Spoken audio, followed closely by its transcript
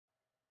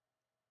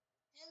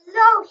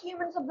Hello,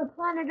 humans of the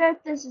planet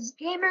Earth. This is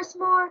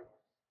Gamersmore,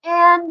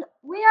 and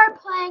we are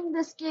playing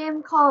this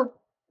game called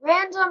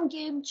Random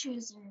Game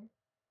Chooser.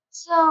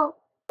 So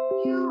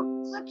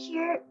you click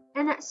here,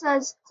 and it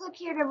says click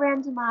here to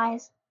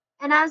randomize.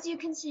 And as you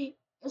can see,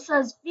 it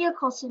says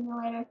Vehicle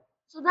Simulator.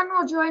 So then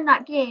we'll join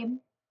that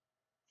game,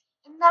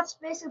 and that's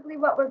basically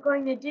what we're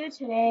going to do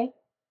today.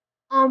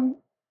 Um,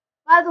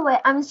 by the way,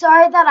 I'm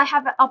sorry that I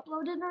haven't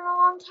uploaded in a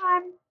long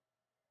time.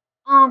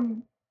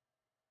 Um,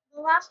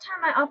 the last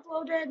time I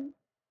uploaded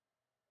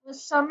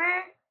was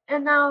summer,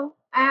 and now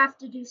I have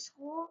to do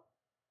school.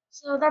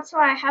 So that's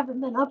why I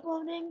haven't been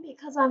uploading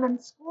because I'm in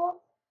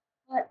school.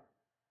 But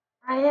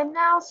I am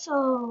now,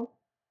 so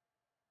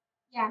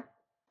yeah.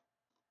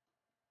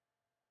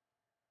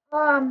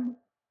 Um,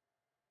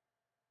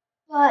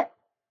 but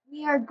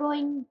we are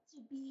going to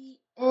be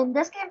in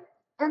this game,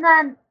 and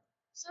then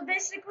so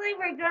basically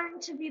we're going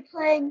to be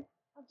playing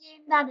a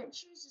game that it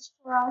chooses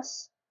for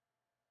us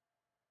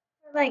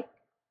for like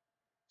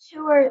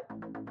two or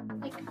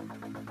like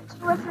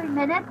 2 or 3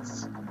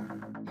 minutes,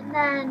 and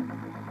then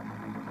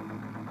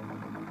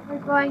we're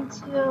going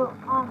to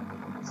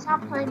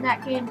stop playing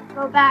that game,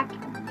 go back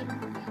and get in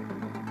the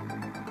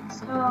game.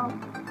 So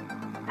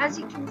as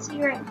you can see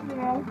right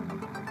here,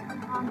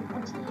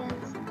 it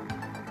is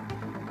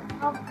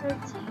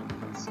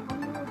 12:13. So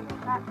I'm gonna go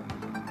back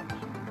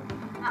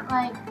at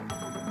like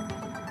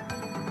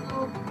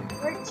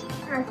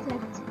 12:13 or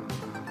 15.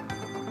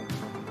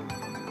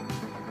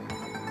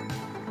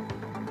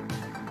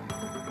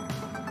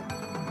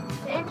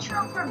 The intro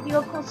for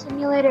Vehicle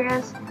Simulator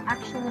is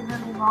actually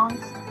really long.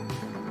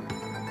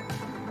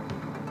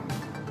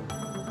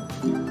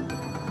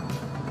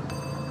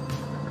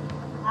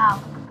 Wow.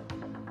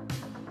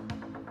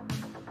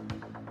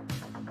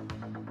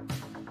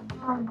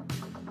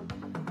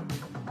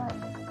 But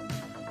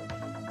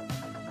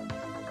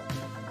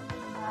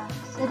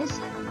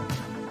citizen.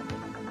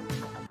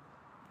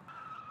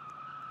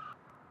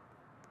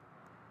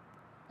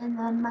 And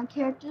then my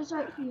character's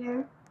right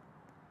here.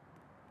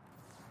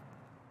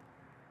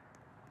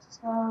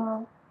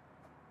 So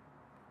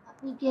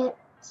let me get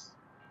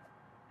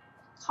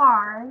a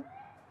car.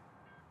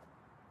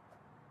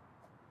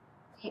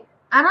 Wait,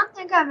 I don't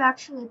think I've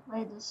actually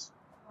played this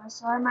before,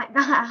 so I might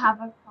not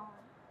have a car.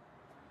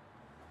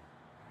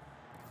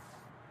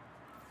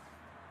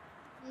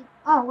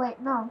 Oh wait,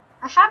 no,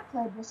 I have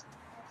played this before.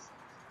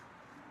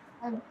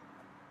 I've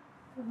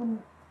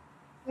driven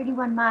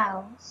 31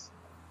 miles.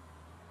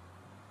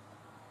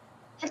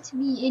 Get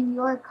me in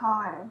your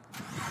car.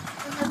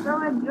 I'm gonna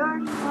go in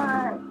your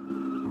car.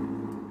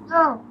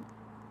 No,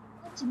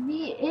 get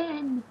me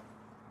in.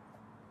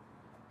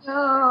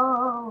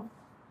 No.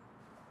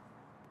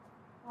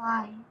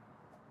 Why?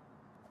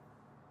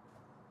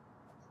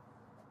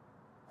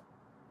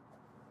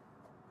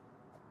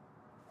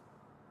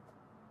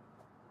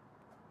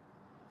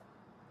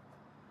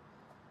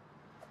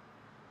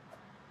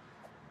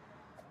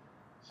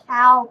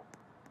 Help.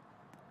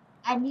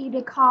 I need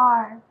a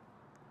car.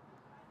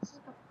 It's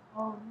like a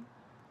phone.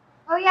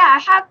 Oh yeah, I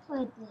have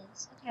played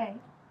this. Okay.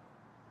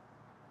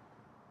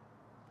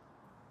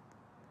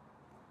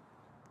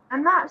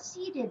 I'm not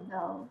seated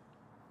though.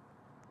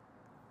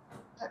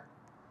 Are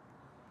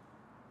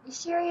you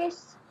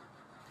serious?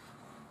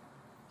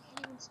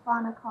 Can't even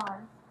spawn a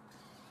car.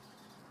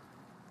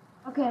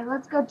 Okay,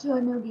 let's go to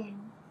a new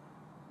game.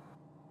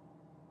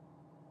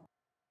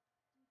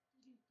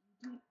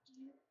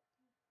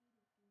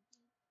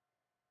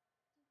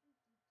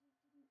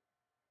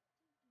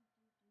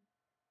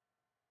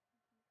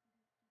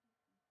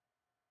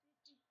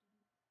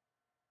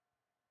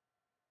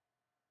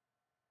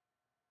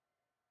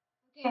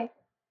 Okay,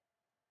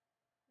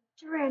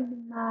 to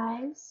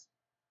randomize.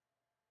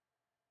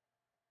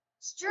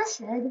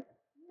 Strissed?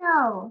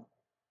 No,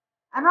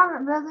 I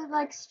don't really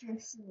like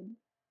Strissed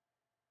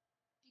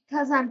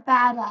because I'm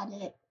bad at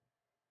it,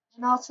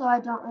 and also I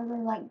don't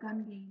really like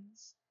gun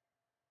games.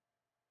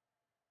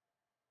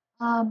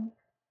 Um,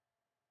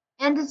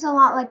 and it's a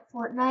lot like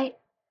Fortnite.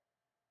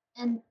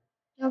 And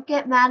don't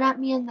get mad at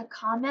me in the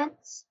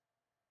comments,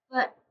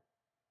 but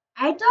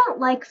I don't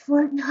like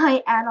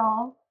Fortnite at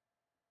all.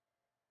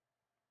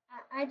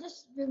 I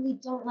just really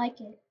don't like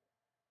it.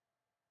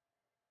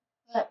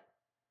 But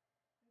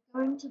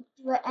we're going to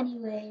do it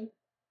anyway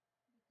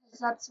because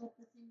that's what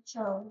the thing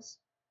chose.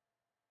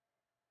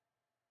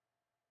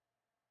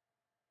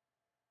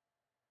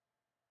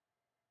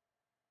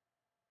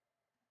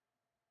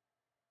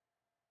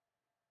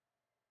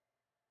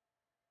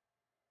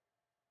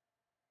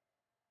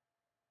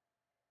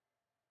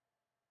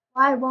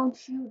 Why won't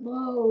you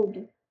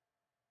load?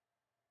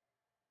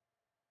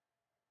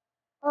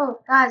 Oh,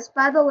 guys,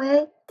 by the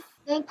way,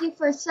 thank you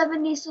for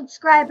 70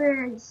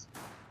 subscribers.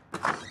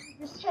 We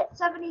just hit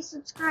 70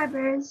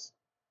 subscribers,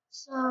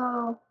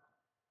 so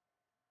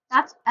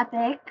that's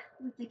epic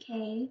with the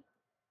K.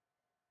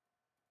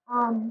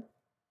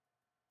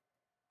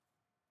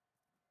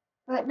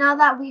 But now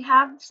that we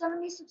have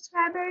 70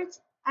 subscribers,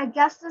 I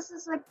guess this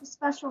is like the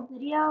special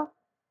video.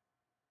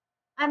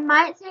 I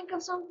might think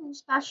of something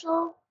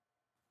special,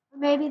 or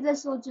maybe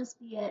this will just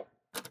be it.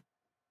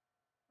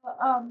 But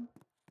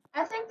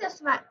I think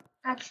this might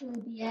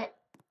actually be it.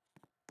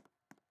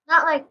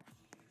 Not like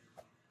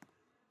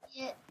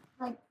it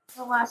like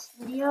the last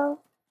video.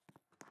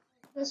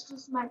 This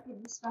just might be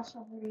the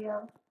special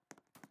video.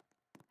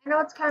 I know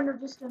it's kind of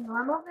just a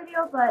normal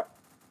video, but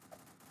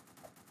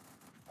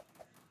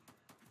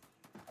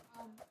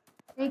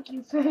thank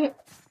you for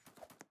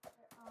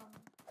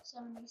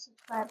 70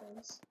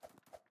 subscribers.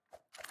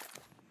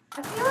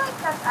 I feel like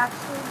that's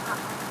actually not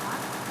a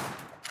lot,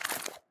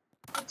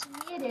 but to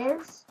me it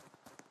is.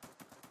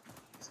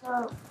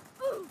 So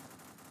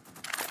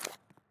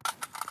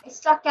I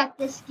suck at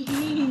this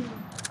game.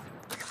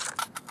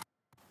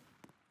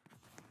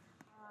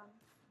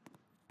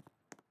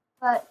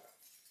 But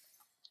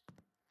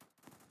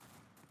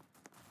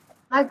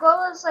my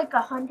goal is like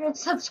 100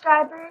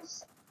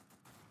 subscribers.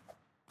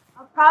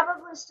 I'll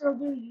probably still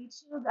do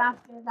YouTube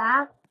after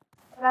that,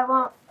 but I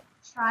won't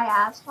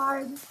try as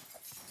hard.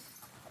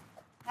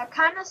 That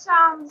kind of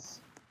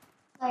sounds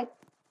like,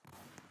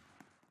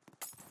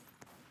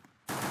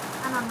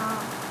 I don't know,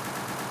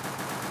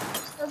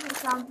 this doesn't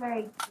sound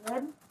very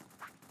good,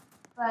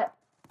 but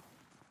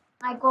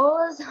my goal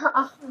is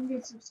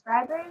 100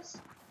 subscribers.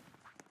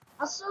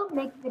 I'll still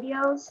make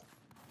videos,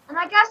 and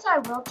I guess I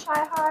will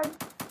try hard,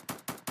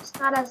 just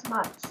not as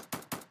much.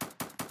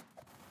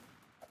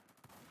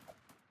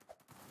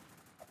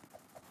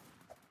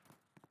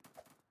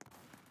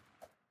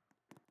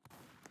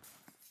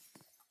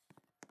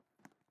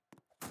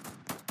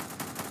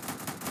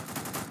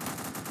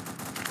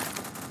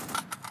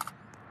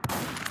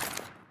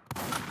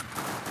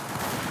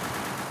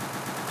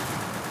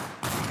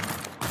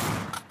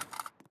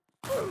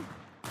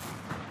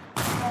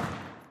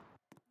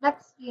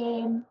 Next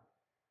game.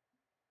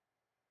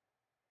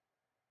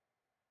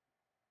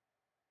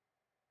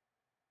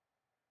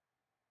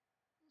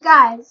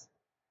 Guys,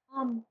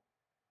 put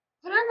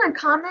in the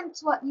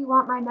comments what you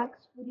want my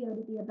next video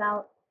to be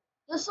about.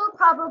 This will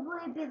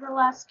probably be the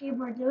last game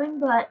we're doing,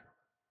 but,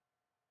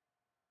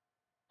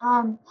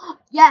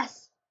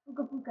 yes!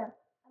 Puka Puka.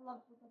 I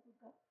love Puka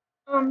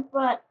Puka.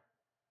 But,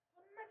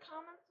 put in the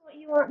comments what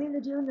you want me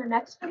to do in the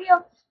next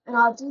video, and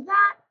I'll do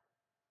that.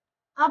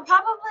 I'll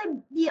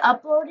probably be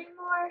uploading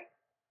more.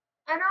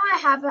 I know I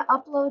haven't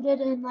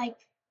uploaded in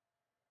like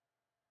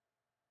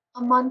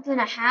a month and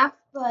a half,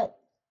 but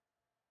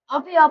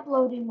I'll be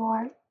uploading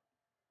more.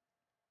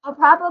 I'll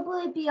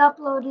probably be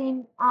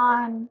uploading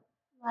on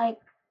like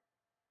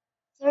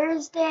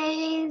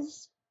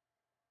Thursdays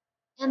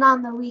and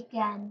on the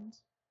weekend,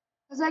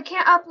 because I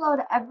can't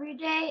upload every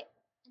day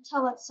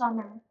until it's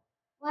summer.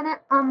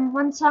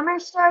 When summer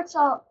starts,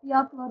 I'll be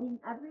uploading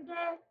every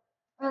day,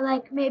 or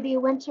like maybe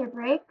winter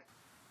break.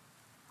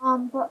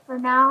 But for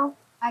now,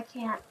 I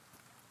can't.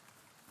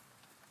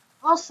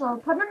 Also,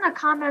 put in the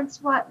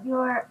comments what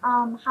your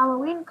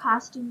Halloween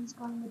costume is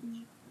going to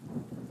be.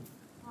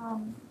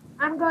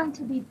 I'm going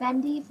to be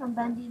Bendy from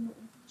Bendy and the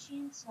Ink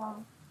Machine,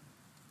 so.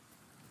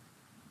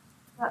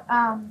 But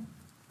I'm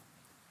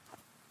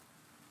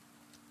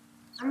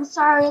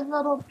sorry,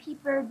 little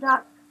peeper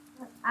duck.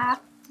 But I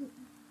have to.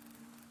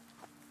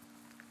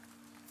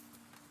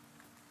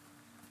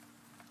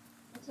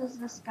 This is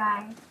this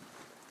guy.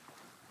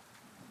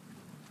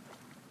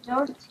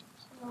 Don't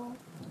kill.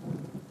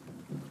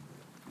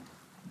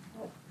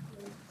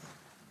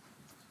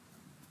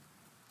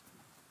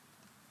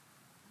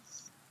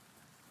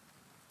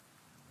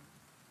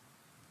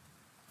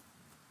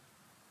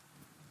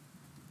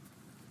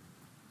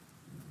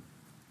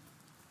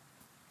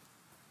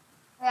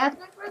 I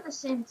think we're the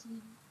same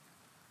team.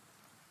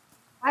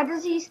 Why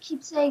does he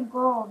keep saying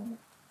gold?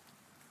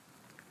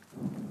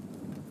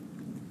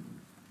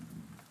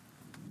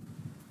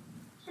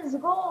 It's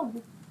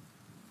gold.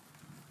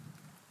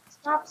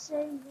 Stop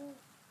saying gold.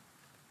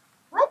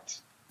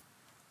 What?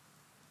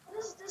 What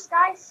is this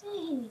guy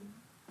saying?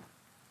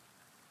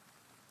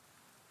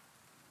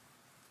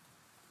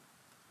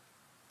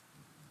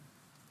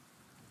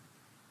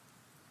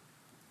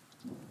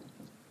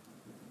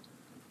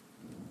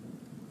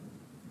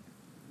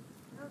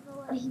 I don't know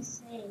what he's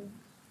saying.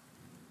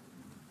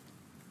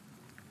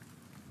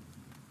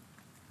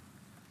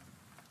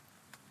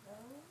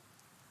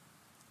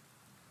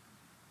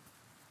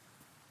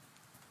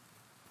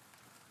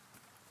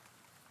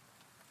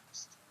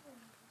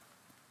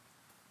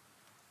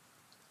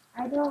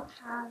 I don't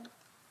have.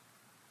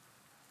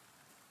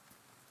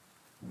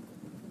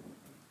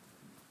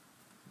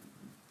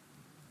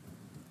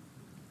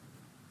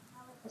 I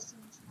like the same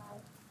try.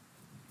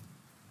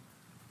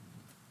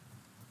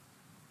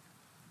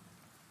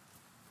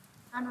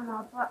 I don't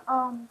know, but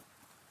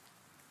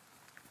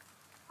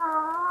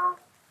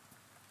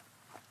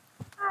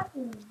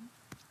happy.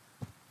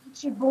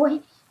 Beachy boy,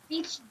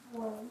 beach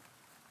boy.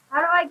 How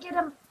do I get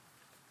him?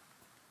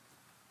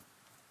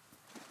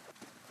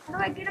 How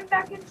do I get him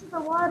back into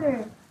the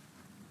water?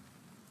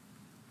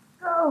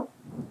 Go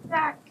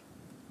back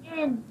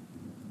in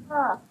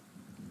the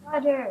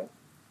water.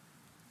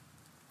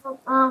 So,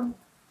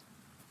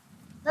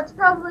 that's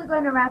probably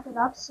going to wrap it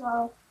up.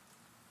 So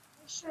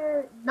make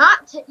sure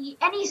not to eat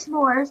any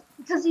s'mores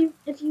because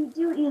if you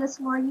do eat a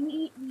s'more, you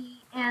eat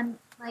meat and